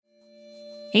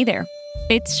Hey there,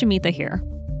 it's Shamitha here.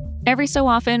 Every so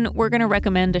often, we're going to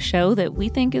recommend a show that we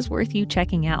think is worth you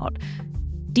checking out.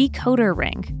 Decoder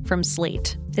Ring from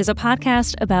Slate is a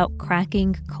podcast about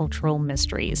cracking cultural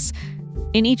mysteries.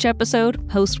 In each episode,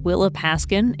 host Willa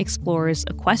Paskin explores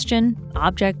a question,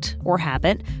 object, or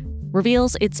habit,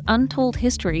 reveals its untold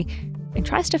history, and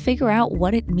tries to figure out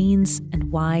what it means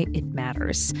and why it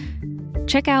matters.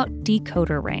 Check out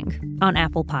Decoder Ring on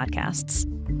Apple Podcasts.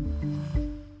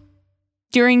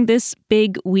 During this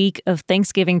big week of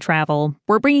Thanksgiving travel,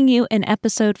 we're bringing you an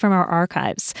episode from our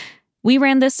archives. We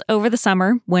ran this over the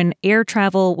summer when air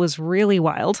travel was really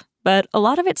wild, but a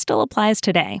lot of it still applies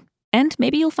today. And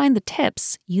maybe you'll find the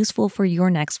tips useful for your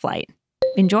next flight.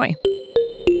 Enjoy.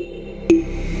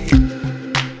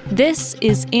 This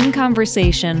is In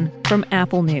Conversation from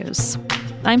Apple News.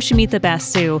 I'm Shamitha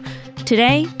Basu.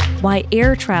 Today, why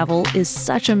air travel is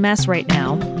such a mess right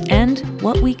now and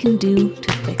what we can do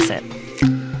to fix it.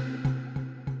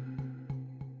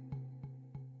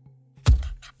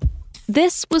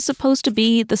 This was supposed to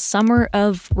be the summer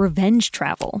of revenge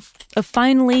travel, of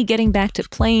finally getting back to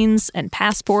planes and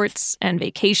passports and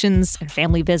vacations and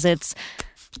family visits.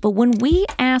 But when we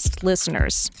asked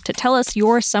listeners to tell us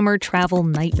your summer travel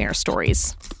nightmare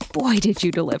stories, boy, did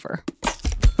you deliver.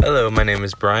 Hello, my name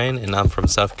is Brian, and I'm from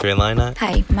South Carolina.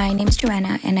 Hi, my name is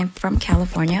Joanna, and I'm from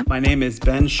California. My name is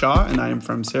Ben Shaw, and I am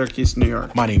from Syracuse, New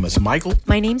York. My name is Michael.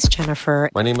 My name's Jennifer.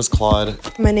 My name is Claude.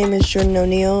 My name is Jordan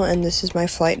O'Neill, and this is my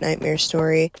flight nightmare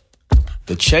story.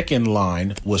 The check-in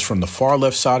line was from the far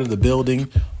left side of the building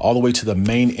all the way to the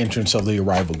main entrance of the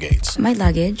arrival gates. My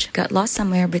luggage got lost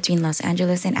somewhere between Los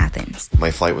Angeles and Athens. My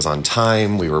flight was on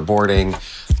time. We were boarding.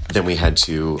 Then we had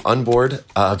to unboard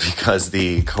because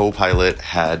the co-pilot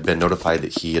had been notified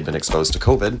that he had been exposed to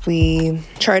COVID. We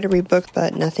tried to rebook,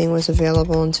 but nothing was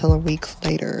available until a week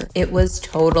later. It was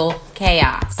total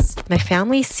chaos. My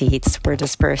family seats were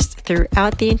dispersed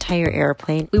throughout the entire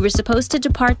airplane. We were supposed to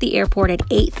depart the airport at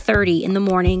 8:30 in the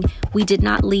morning. We did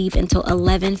not leave until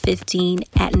 11:15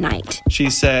 at night. She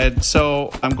said,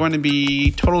 so I'm going to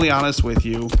be totally honest with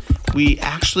you. We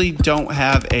actually don't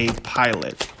have a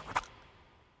pilot.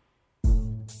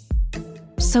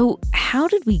 So how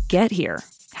did we get here?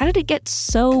 How did it get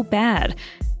so bad?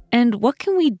 And what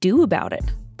can we do about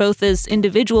it, both as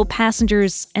individual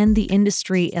passengers and the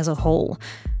industry as a whole?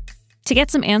 To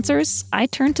get some answers, I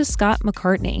turned to Scott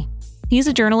McCartney. He's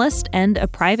a journalist and a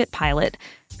private pilot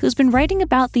who's been writing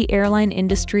about the airline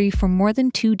industry for more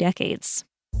than 2 decades.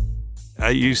 I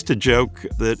used to joke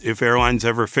that if airlines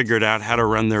ever figured out how to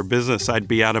run their business, I'd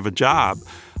be out of a job.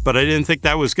 But I didn't think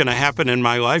that was going to happen in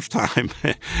my lifetime.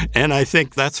 And I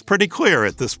think that's pretty clear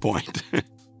at this point.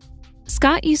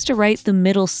 Scott used to write the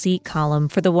middle seat column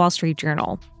for the Wall Street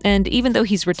Journal. And even though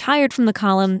he's retired from the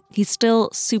column, he's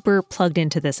still super plugged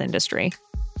into this industry.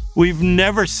 We've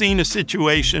never seen a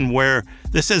situation where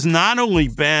this has not only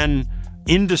been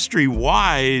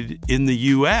industry-wide in the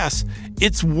U.S.,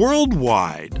 it's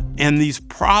worldwide. And these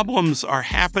problems are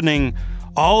happening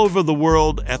all over the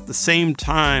world at the same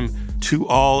time to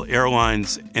all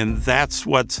airlines, and that's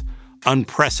what's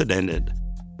unprecedented.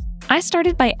 I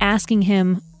started by asking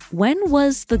him, when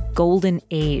was the golden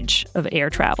age of air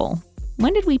travel?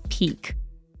 When did we peak?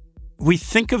 We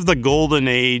think of the golden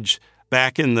age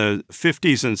back in the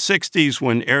 50s and 60s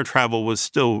when air travel was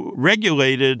still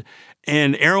regulated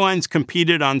and airlines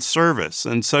competed on service.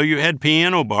 And so you had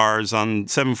piano bars on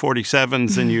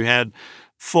 747s and you had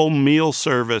full meal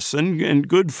service and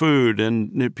good food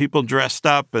and people dressed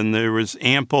up and there was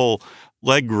ample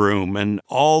leg room and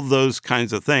all those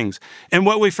kinds of things. And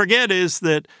what we forget is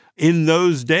that in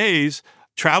those days,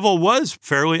 travel was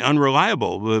fairly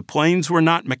unreliable. The planes were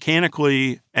not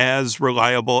mechanically as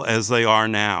reliable as they are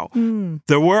now.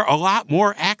 There were a lot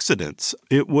more accidents.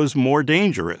 It was more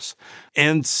dangerous.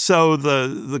 And so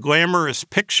the glamorous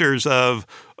pictures of,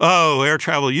 oh, air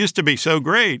travel used to be so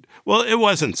great, well, it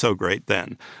wasn't so great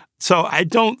then. So I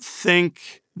don't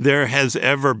think there has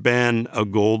ever been a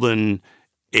golden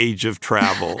age of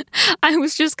travel. I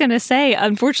was just going to say,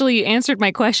 unfortunately, you answered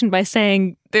my question by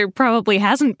saying there probably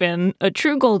hasn't been a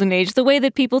true golden age the way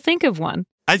that people think of one.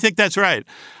 I think that's right.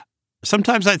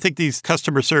 Sometimes I think these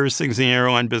customer service things in the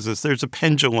airline business, there's a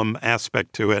pendulum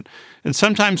aspect to it. And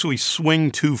sometimes we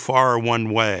swing too far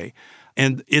one way.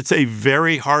 And it's a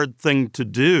very hard thing to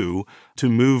do to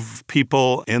move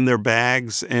people and their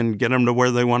bags and get them to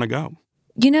where they want to go.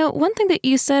 You know, one thing that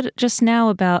you said just now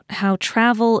about how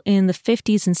travel in the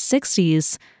 50s and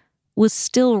 60s was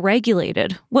still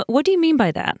regulated. What do you mean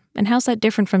by that? And how's that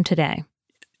different from today?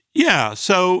 Yeah,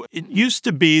 so it used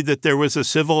to be that there was a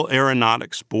Civil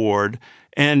Aeronautics Board,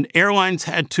 and airlines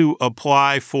had to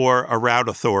apply for a route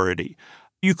authority.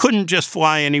 you couldn't just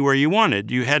fly anywhere you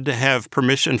wanted. You had to have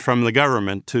permission from the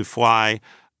government to fly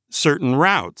certain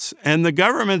routes. And the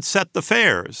government set the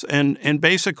fares. And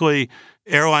basically,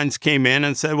 airlines came in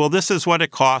and said, well, this is what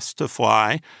it costs to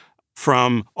fly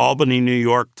from Albany, New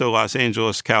York to Los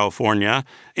Angeles, California.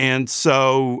 And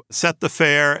so set the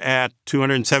fare at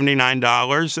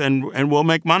 $279 and we'll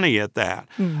make money at that.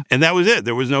 And that was it.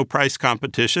 There was no price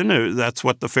competition. That's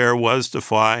what the fare was to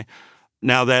fly.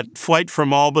 Now, that flight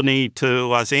from Albany to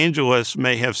Los Angeles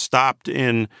may have stopped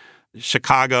in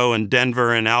Chicago and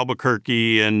Denver and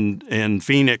Albuquerque and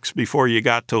Phoenix before you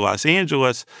got to Los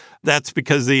Angeles. That's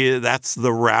because that's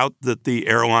the route that the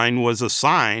airline was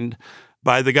assigned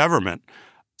by the government.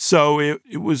 So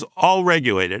it was all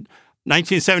regulated.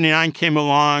 1979 came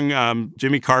along.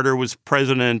 Jimmy Carter was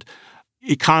president.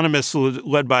 Economists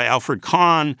led by Alfred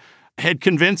Kahn had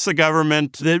convinced the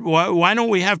government that why don't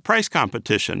we have price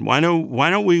competition? Why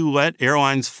don't we let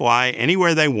airlines fly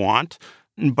anywhere they want?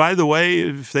 And by the way,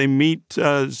 if they meet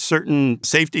certain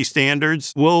safety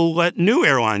standards, we'll let new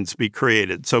airlines be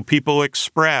created. So People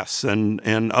Express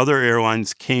and other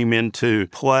airlines came into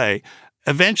play.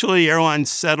 Eventually,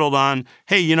 airlines settled on,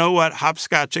 hey, you know what?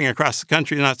 Hopscotching across the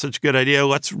country is not such a good idea.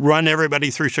 Let's run everybody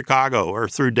through Chicago or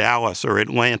through Dallas or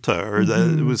Atlanta. Or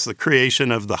it was the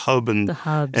creation of the hub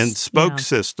and spoke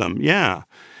system. Yeah.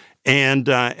 And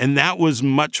that was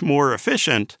much more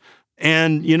efficient.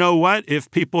 And you know what? If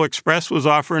People Express was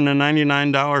offering a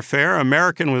 $99 fare,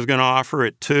 American was going to offer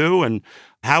it too. And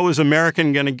how was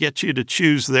American going to get you to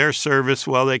choose their service?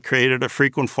 Well, they created a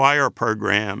frequent flyer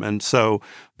program. And so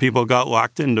people got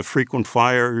locked into frequent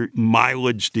flyer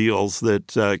mileage deals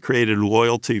that created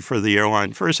loyalty for the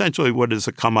airline for essentially what is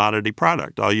a commodity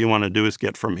product. All you want to do is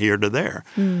get from here to there.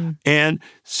 And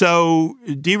so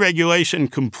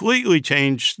deregulation completely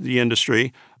changed the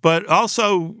industry. But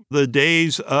also the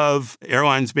days of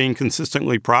airlines being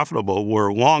consistently profitable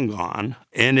were long gone,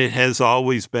 and it has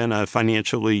always been a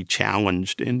financially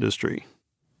challenged industry.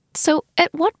 So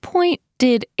at what point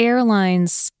did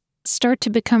airlines start to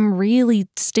become really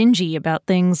stingy about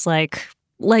things like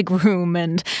legroom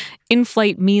and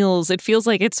in-flight meals? It feels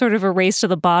like it's sort of a race to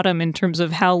the bottom in terms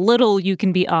of how little you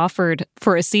can be offered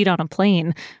for a seat on a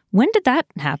plane. When did that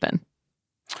happen?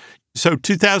 So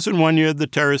 2001, you had the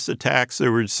terrorist attacks.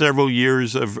 There were several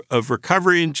years of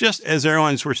recovery. And just as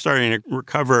airlines were starting to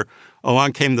recover,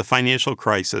 along came the financial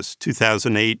crisis,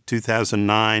 2008,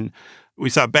 2009. We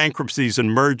saw bankruptcies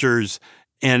and mergers.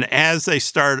 And as they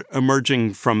start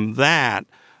emerging from that,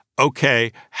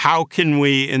 okay, how can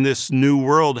we, in this new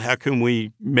world, how can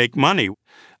we make money?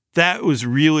 That was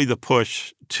really the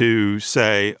push to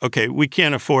say, okay, we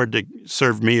can't afford to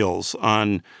serve meals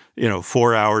on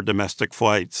 4-hour domestic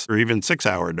flights or even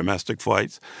 6-hour domestic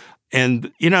flights.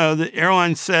 And, the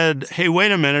airline said, hey,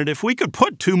 wait a minute, if we could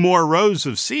put 2 more rows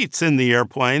of seats in the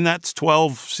airplane, that's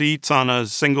 12 seats on a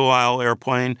single-aisle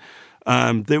airplane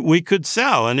that we could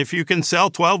sell. And if you can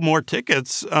sell 12 more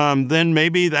tickets, then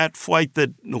maybe that flight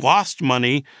that lost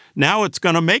money, now it's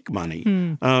going to make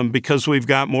money because we've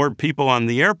got more people on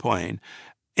the airplane.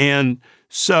 And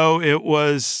so it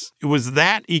was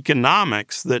that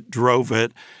economics that drove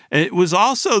it. And it was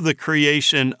also the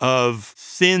creation of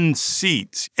thin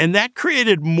seats. And that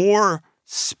created more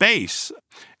space.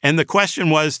 And the question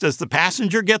was, does the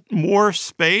passenger get more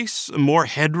space, more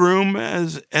headroom,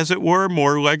 as it were,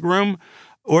 more legroom?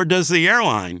 Or does the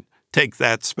airline take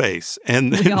that space?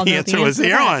 And the answer was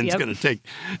the airline's going to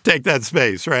take that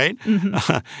space, right?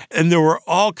 And there were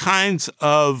all kinds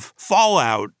of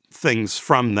fallout things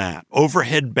from that.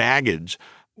 Overhead baggage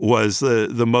was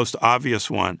the most obvious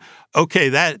one. Okay,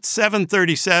 that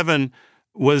 737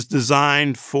 was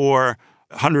designed for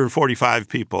 145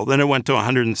 people. Then it went to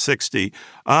 160.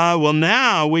 Well,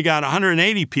 now we got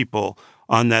 180 people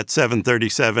on that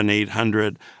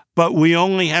 737-800, but we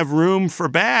only have room for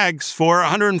bags for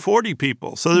 140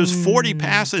 people. So there's 40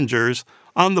 passengers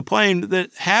on the plane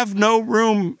that have no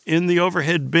room in the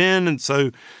overhead bin. And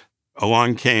so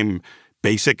along came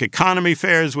basic economy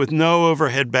fares with no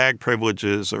overhead bag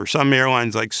privileges, or some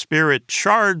airlines like Spirit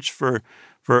charge for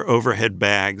overhead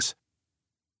bags.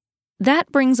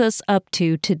 That brings us up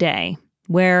to today,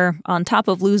 where on top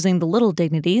of losing the little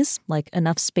dignities, like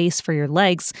enough space for your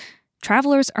legs,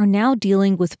 travelers are now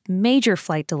dealing with major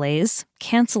flight delays,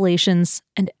 cancellations,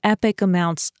 and epic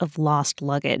amounts of lost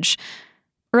luggage.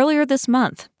 Earlier this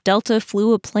month, Delta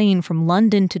flew a plane from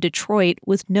London to Detroit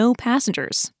with no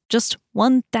passengers, just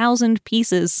 1,000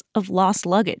 pieces of lost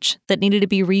luggage that needed to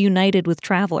be reunited with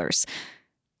travelers.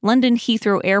 London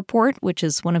Heathrow Airport, which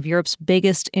is one of Europe's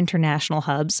biggest international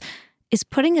hubs, is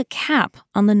putting a cap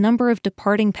on the number of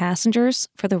departing passengers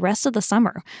for the rest of the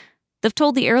summer. They've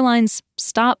told the airlines,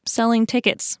 stop selling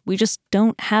tickets. We just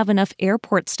don't have enough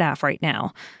airport staff right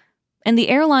now. And the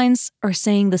airlines are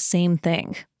saying the same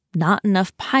thing. Not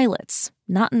enough pilots,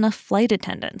 not enough flight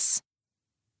attendants.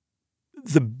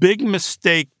 The big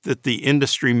mistake that the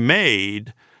industry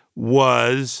made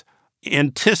was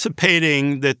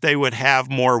anticipating that they would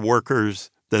have more workers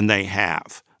than they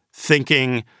have,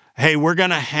 thinking, hey, we're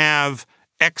going to have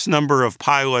X number of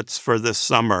pilots for this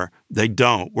summer. They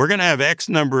don't. We're going to have X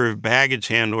number of baggage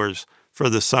handlers for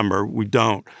the summer. We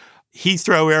don't.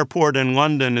 Heathrow Airport in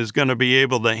London is going to be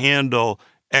able to handle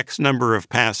X number of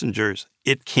passengers.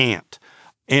 It can't.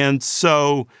 And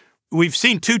so we've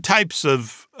seen two types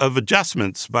of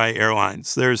adjustments by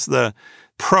airlines. There's the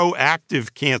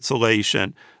proactive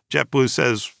cancellation. JetBlue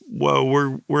says, well,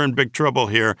 we're in big trouble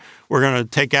here. We're going to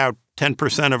take out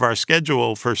 10% of our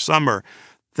schedule for summer.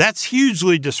 That's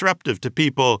hugely disruptive to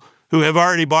people who have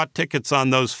already bought tickets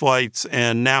on those flights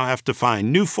and now have to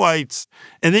find new flights.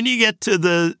 And then you get to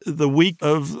the week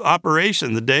of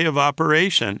operation, the day of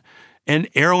operation, and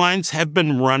airlines have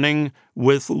been running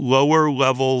with lower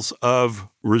levels of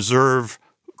reserve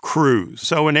crews.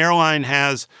 So an airline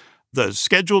has the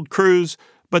scheduled crews,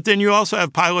 but then you also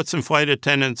have pilots and flight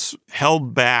attendants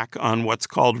held back on what's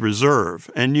called reserve.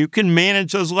 And you can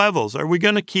manage those levels. Are we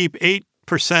going to keep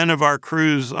 8% of our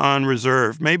crews on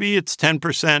reserve? Maybe it's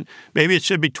 10%. Maybe it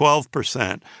should be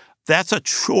 12%. That's a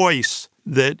choice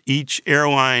that each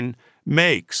airline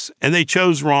makes. And they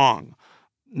chose wrong.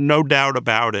 No doubt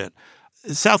about it.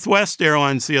 Southwest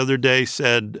Airlines the other day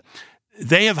said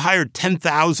they have hired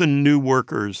 10,000 new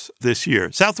workers this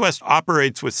year. Southwest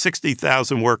operates with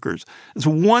 60,000 workers. It's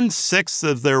 1/6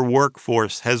 of their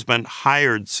workforce has been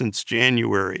hired since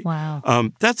January. Wow.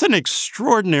 That's an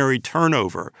extraordinary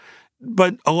turnover.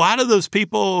 But a lot of those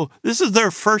people, this is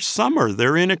their first summer.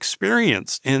 They're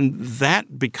inexperienced, and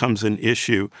that becomes an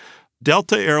issue.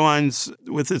 Delta Airlines,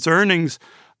 with its earnings,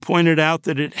 pointed out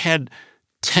that it had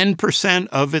 10%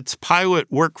 of its pilot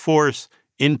workforce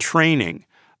in training.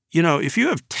 You know, if you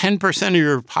have 10% of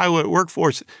your pilot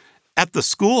workforce at the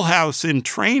schoolhouse in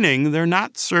training, they're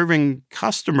not serving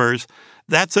customers.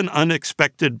 That's an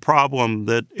unexpected problem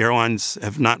that airlines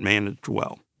have not managed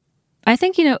well. I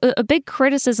think, a big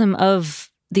criticism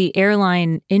of the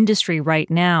airline industry right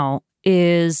now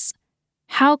is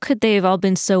how could they have all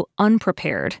been so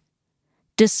unprepared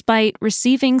despite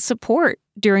receiving support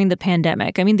during the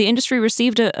pandemic? I mean, the industry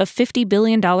received a $50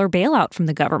 billion bailout from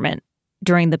the government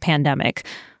during the pandemic.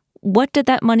 What did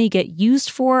that money get used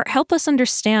for? Help us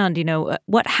understand,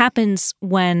 what happens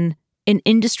when an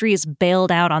industry is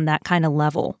bailed out on that kind of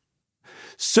level.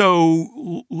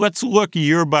 So let's look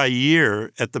year by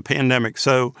year at the pandemic.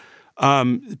 So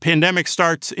the pandemic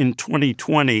starts in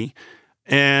 2020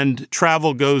 and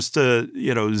travel goes to,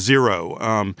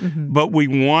 zero. But we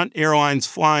want airlines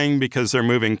flying because they're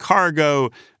moving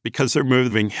cargo, because they're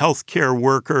moving healthcare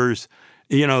workers.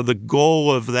 The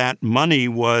goal of that money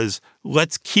was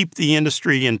let's keep the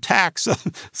industry intact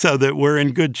so that we're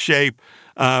in good shape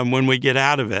when we get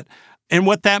out of it. And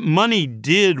what that money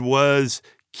did was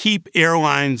keep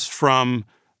airlines from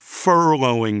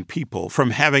furloughing people,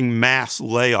 from having mass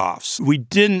layoffs. We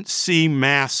didn't see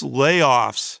mass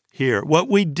layoffs here. What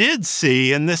we did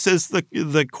see, and this is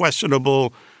the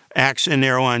questionable action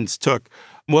airlines took,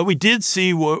 what we did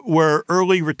see were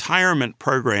early retirement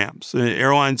programs.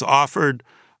 Airlines offered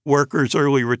workers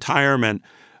early retirement.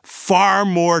 Far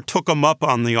more took them up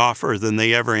on the offer than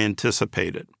they ever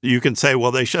anticipated. You can say,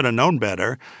 well, they should have known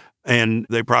better, and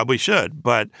they probably should.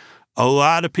 But a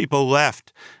lot of people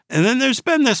left. And then there's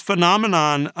been this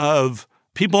phenomenon of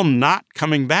people not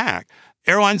coming back.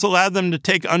 Airlines allowed them to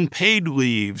take unpaid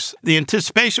leaves. The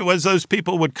anticipation was those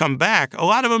people would come back. A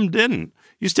lot of them didn't.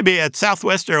 Used to be at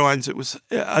Southwest Airlines,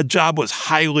 a job was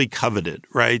highly coveted,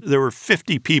 right? There were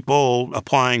 50 people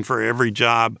applying for every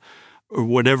job or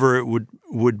whatever it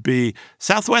would be.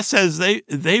 Southwest says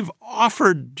they've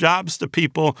offered jobs to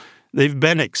people. They've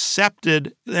been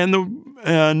accepted, and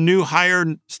the new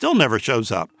hire still never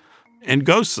shows up and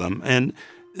ghosts them. And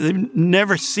they've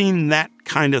never seen that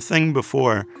kind of thing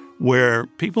before where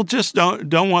people just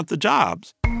don't want the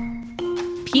jobs.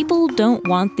 People don't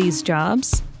want these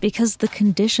jobs because the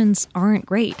conditions aren't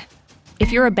great.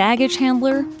 If you're a baggage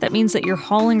handler, that means that you're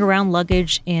hauling around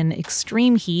luggage in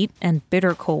extreme heat and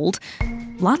bitter cold.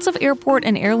 Lots of airport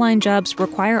and airline jobs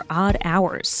require odd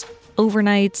hours,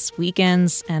 overnights,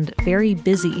 weekends, and very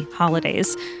busy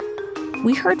holidays.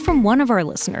 We heard from one of our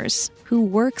listeners who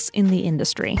works in the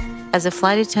industry. As a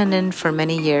flight attendant for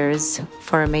many years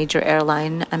for a major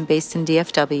airline, I'm based in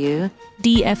DFW.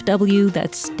 DFW,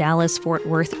 that's Dallas-Fort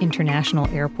Worth International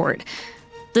Airport.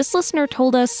 This listener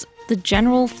told us the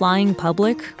general flying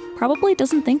public probably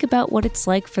doesn't think about what it's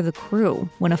like for the crew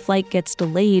when a flight gets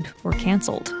delayed or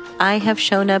canceled. I have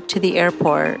shown up to the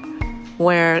airport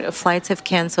where flights have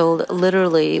canceled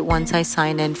literally once I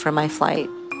sign in for my flight.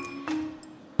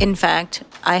 In fact,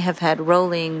 I have had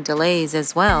rolling delays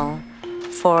as well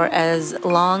for as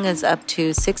long as up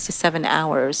to 6 to 7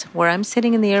 hours where I'm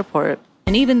sitting in the airport.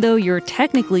 And even though you're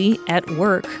technically at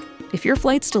work, if your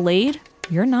flight's delayed,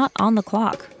 you're not on the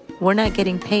clock. We're not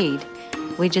getting paid.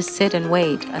 We just sit and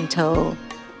wait until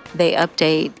they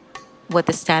update what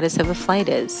the status of a flight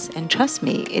is. And trust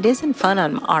me, it isn't fun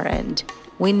on our end.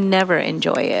 We never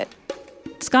enjoy it.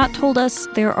 Scott told us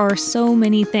there are so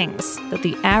many things that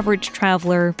the average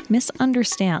traveler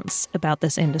misunderstands about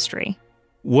this industry.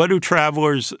 What do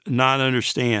travelers not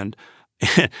understand?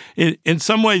 In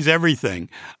some ways, everything.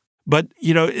 But,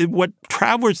 what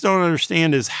travelers don't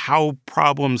understand is how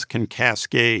problems can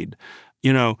cascade.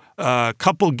 A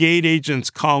couple gate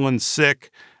agents call in sick,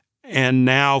 and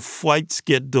now flights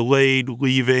get delayed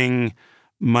leaving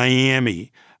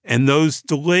Miami. And those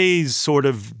delays sort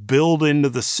of build into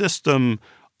the system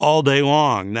all day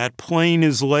long. That plane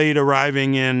is late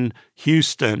arriving in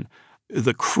Houston.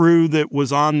 The crew that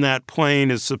was on that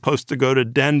plane is supposed to go to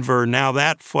Denver. Now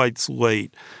that flight's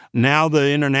late. Now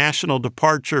the international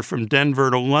departure from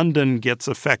Denver to London gets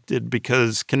affected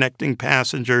because connecting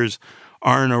passengers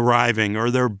aren't arriving or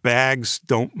their bags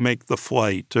don't make the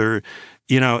flight. Or,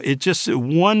 it just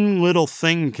one little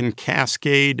thing can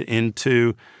cascade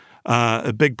into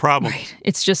a big problem. Right.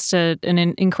 It's just an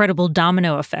incredible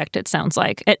domino effect, it sounds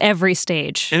like, at every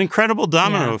stage. An incredible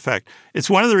domino effect.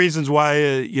 It's one of the reasons why,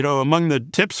 among the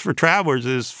tips for travelers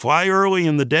is fly early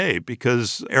in the day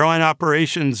because airline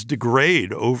operations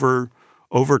degrade over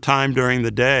time during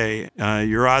the day.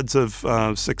 Your odds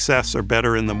of success are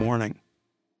better in the morning.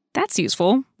 That's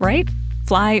useful, right?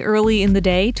 Fly early in the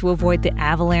day to avoid the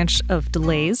avalanche of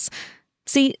delays.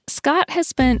 See, Scott has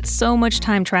spent so much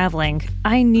time traveling,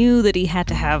 I knew that he had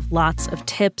to have lots of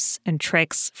tips and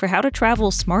tricks for how to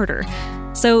travel smarter.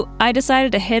 So I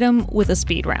decided to hit him with a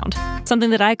speed round,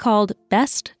 something that I called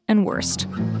best and worst.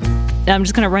 I'm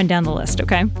just going to run down the list,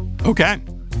 okay? Okay.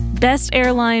 Best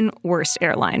airline, worst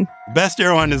airline. Best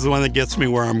airline is the one that gets me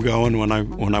where I'm going when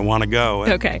I want to go.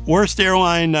 Okay. Worst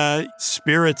airline,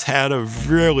 Spirit's had a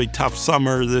really tough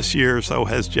summer this year, so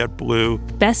has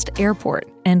JetBlue. Best airport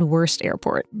and worst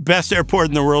airport. Best airport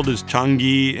in the world is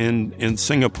Changi in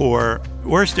Singapore.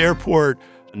 Worst airport,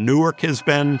 Newark has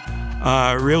been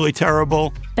really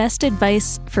terrible. Best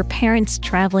advice for parents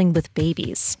traveling with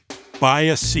babies. Buy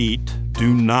a seat.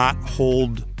 Do not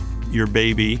hold your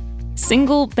baby.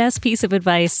 Single best piece of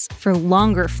advice for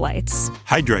longer flights.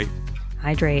 Hydrate.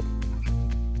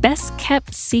 Best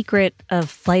kept secret of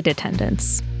flight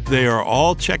attendants. They are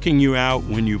all checking you out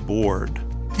when you board.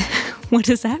 What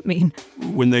does that mean?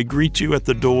 When they greet you at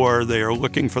the door, they are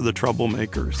looking for the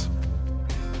troublemakers.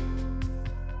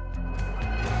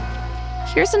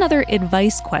 Here's another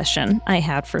advice question I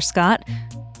had for Scott.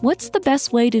 What's the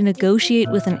best way to negotiate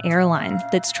with an airline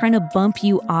that's trying to bump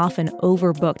you off an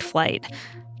overbooked flight?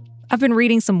 I've been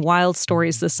reading some wild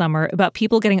stories this summer about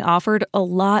people getting offered a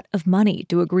lot of money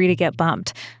to agree to get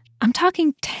bumped. I'm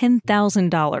talking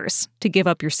 $10,000 to give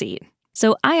up your seat.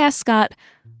 So I asked Scott,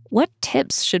 what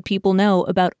tips should people know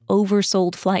about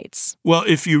oversold flights? Well,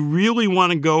 if you really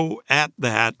want to go at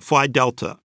that, fly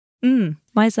Delta.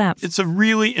 Why is that? It's a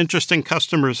really interesting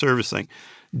customer service thing.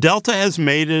 Delta has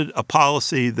made it a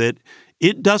policy that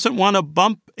it doesn't want to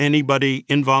bump anybody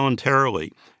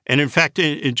involuntarily. And in fact,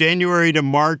 in January to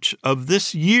March of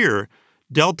this year,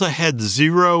 Delta had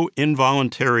 0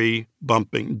 involuntary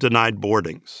bumping, denied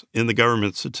boardings in the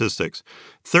government statistics.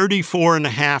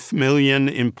 34.5 million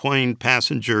enplaned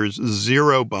passengers,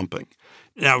 0 bumping.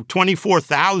 Now,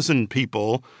 24,000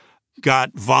 people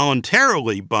got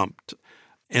voluntarily bumped.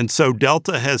 And so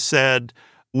Delta has said,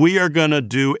 we are going to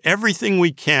do everything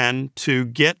we can to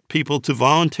get people to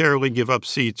voluntarily give up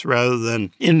seats rather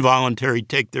than involuntary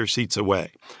take their seats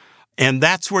away. And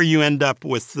that's where you end up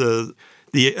with the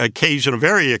occasional,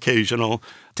 very occasional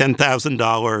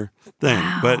 $10,000 thing.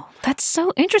 Wow, but that's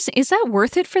so interesting. Is that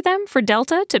worth it for them, for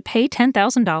Delta, to pay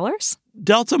 $10,000?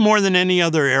 Delta, more than any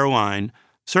other airline,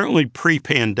 certainly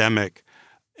pre-pandemic,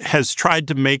 has tried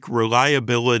to make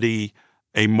reliability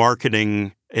a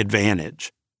marketing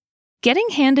advantage. Getting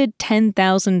handed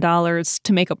 $10,000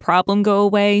 to make a problem go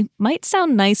away might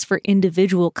sound nice for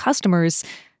individual customers,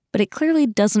 but it clearly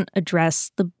doesn't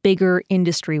address the bigger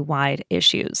industry-wide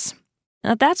issues.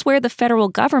 Now, that's where the federal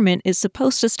government is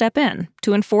supposed to step in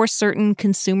to enforce certain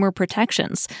consumer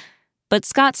protections. But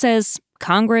Scott says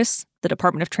Congress, the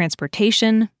Department of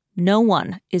Transportation, no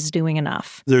one is doing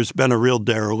enough. There's been a real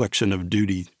dereliction of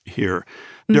duty here.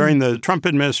 During the Trump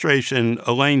administration,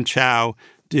 Elaine Chao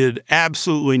did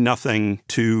absolutely nothing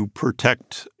to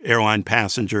protect airline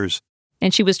passengers.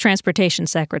 And she was transportation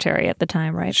secretary at the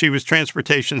time, right? She was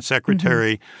transportation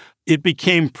secretary. It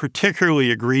became particularly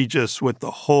egregious with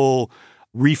the whole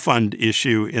refund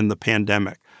issue in the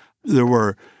pandemic. There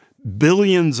were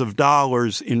billions of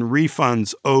dollars in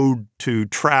refunds owed to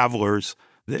travelers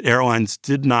that airlines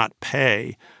did not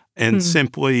pay and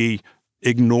simply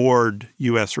ignored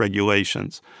U.S.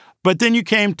 regulations. But then you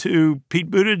came to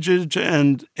Pete Buttigieg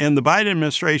and the Biden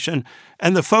administration,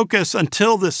 and the focus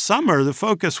until this summer, the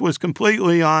focus was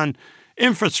completely on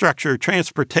infrastructure,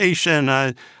 transportation.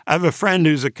 I have a friend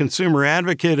who's a consumer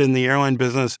advocate in the airline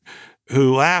business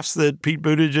who laughs that Pete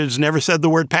Buttigieg never said the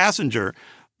word passenger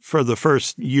for the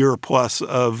first year plus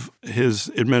of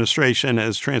his administration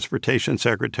as transportation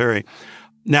secretary.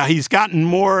 Now, he's gotten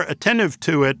more attentive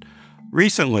to it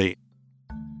recently.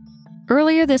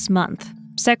 Earlier this month,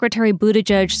 Secretary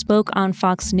Buttigieg spoke on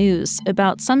Fox News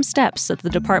about some steps that the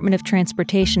Department of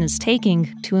Transportation is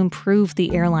taking to improve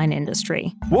the airline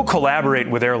industry. We'll collaborate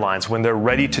with airlines when they're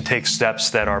ready to take steps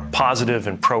that are positive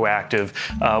and proactive,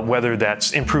 whether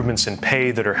that's improvements in pay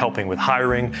that are helping with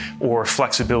hiring or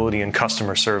flexibility in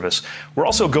customer service. We're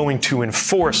also going to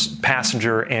enforce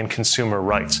passenger and consumer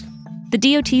rights. The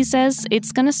DOT says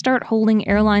it's going to start holding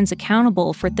airlines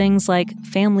accountable for things like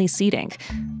family seating.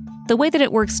 The way that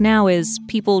it works now is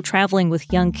people traveling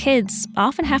with young kids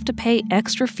often have to pay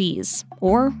extra fees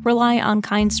or rely on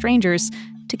kind strangers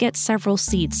to get several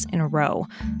seats in a row.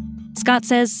 Scott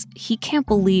says he can't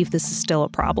believe this is still a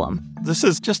problem. This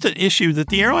is just an issue that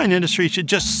the airline industry should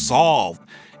just solve.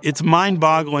 It's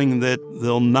mind-boggling that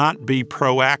they'll not be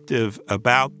proactive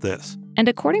about this. And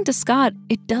according to Scott,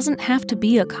 it doesn't have to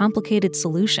be a complicated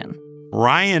solution.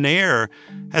 Ryanair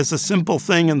has a simple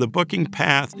thing in the booking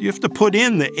path. You have to put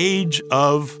in the age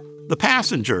of the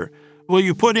passenger. Well,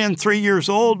 you put in 3 years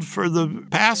old for the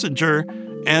passenger,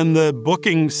 and the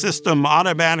booking system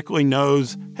automatically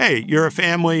knows, hey, you're a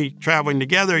family traveling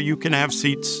together. You can have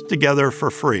seats together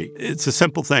for free. It's a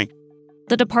simple thing.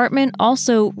 The department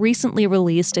also recently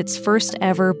released its first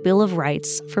ever Bill of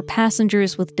Rights for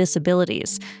passengers with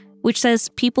disabilities, which says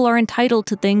people are entitled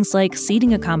to things like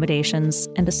seating accommodations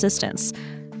and assistance.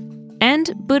 And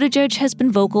Buttigieg has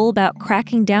been vocal about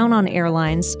cracking down on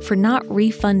airlines for not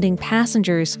refunding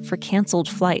passengers for canceled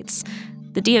flights.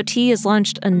 The DOT has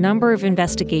launched a number of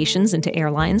investigations into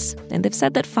airlines, and they've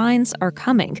said that fines are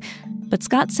coming. But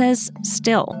Scott says,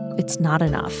 still, it's not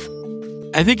enough.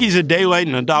 I think he's a day late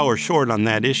and a dollar short on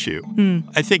that issue.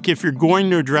 I think if you're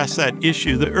going to address that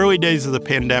issue, the early days of the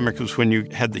pandemic was when you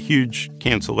had the huge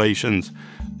cancellations.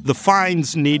 The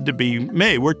fines need to be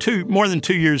made. We're more than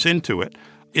 2 years into it.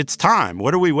 It's time.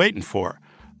 What are we waiting for?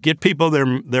 Get people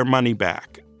their money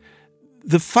back.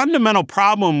 The fundamental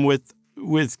problem with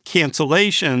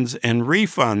cancellations and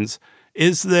refunds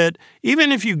is that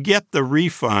even if you get the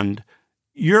refund,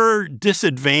 you're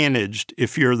disadvantaged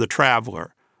if you're the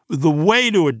traveler. The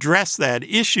way to address that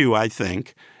issue, I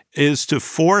think, is to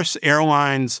force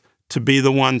airlines to be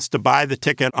the ones to buy the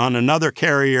ticket on another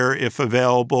carrier if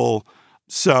available.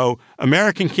 So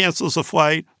American cancels a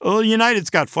flight. Oh, United's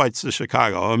got flights to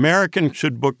Chicago. American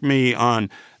should book me on.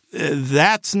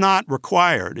 That's not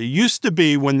required. It used to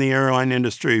be when the airline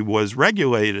industry was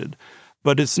regulated,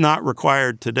 but it's not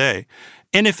required today.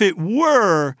 And if it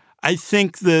were, I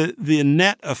think the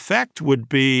net effect would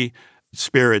be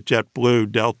Spirit,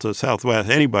 JetBlue, Delta, Southwest,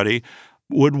 anybody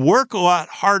would work a lot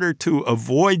harder to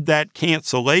avoid that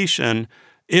cancellation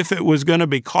if it was going to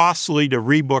be costly to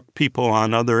rebook people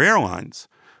on other airlines.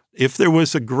 If there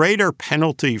was a greater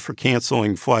penalty for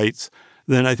canceling flights,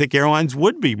 then I think airlines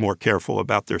would be more careful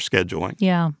about their scheduling.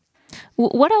 Yeah.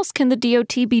 What else can the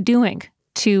DOT be doing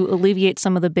to alleviate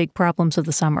some of the big problems of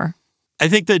the summer? I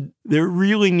think that there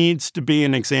really needs to be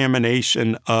an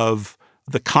examination of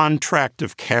the contract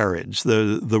of carriage,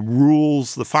 the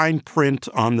rules, the fine print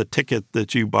on the ticket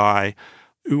that you buy,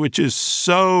 which is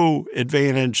so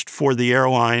advantaged for the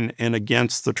airline and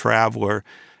against the traveler.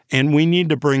 And we need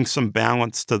to bring some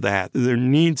balance to that. There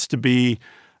needs to be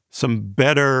some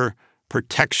better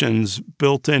protections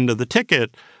built into the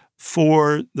ticket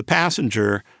for the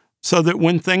passenger so that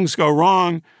when things go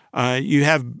wrong, you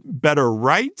have better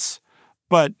rights.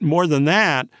 But more than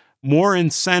that, more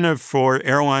incentive for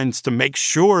airlines to make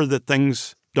sure that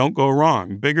things don't go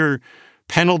wrong. Bigger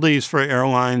penalties for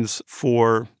airlines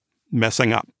for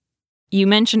messing up. You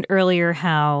mentioned earlier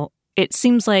how it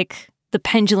seems like the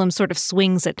pendulum sort of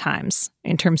swings at times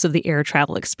in terms of the air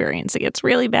travel experience. It gets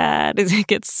really bad, it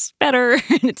gets better,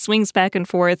 and it swings back and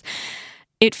forth.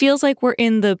 It feels like we're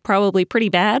in the probably pretty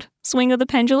bad swing of the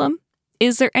pendulum.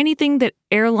 Is there anything that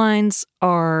airlines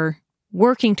are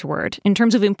working toward in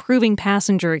terms of improving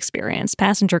passenger experience,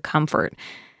 passenger comfort,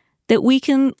 that we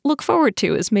can look forward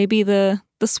to as maybe the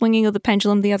swinging of the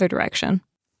pendulum the other direction?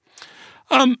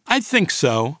 I think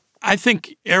so. I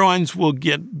think airlines will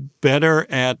get better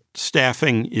at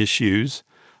staffing issues.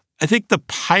 I think the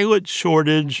pilot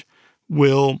shortage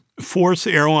will force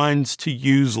airlines to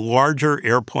use larger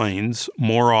airplanes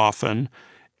more often,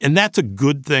 and that's a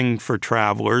good thing for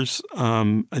travelers.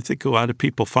 I think a lot of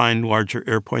people find larger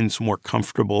airplanes more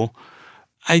comfortable.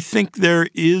 I think there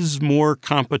is more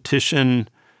competition.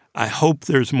 I hope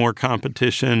there's more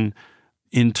competition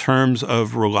in terms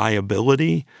of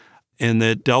reliability, and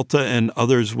that Delta and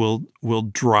others will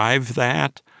drive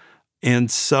that.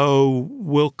 And so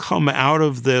we'll come out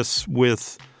of this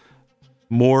with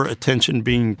more attention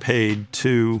being paid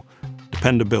to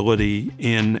dependability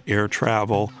in air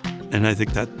travel. And I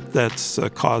think that's a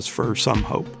cause for some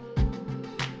hope.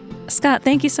 Scott,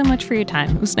 thank you so much for your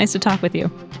time. It was nice to talk with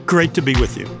you. Great to be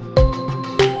with you.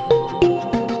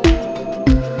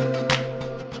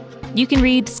 You can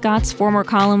read Scott's former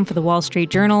column for the Wall Street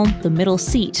Journal, The Middle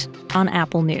Seat, on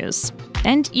Apple News.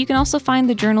 And you can also find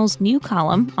the Journal's new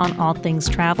column on all things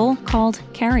travel called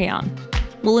Carry On.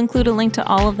 We'll include a link to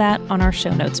all of that on our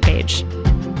show notes page.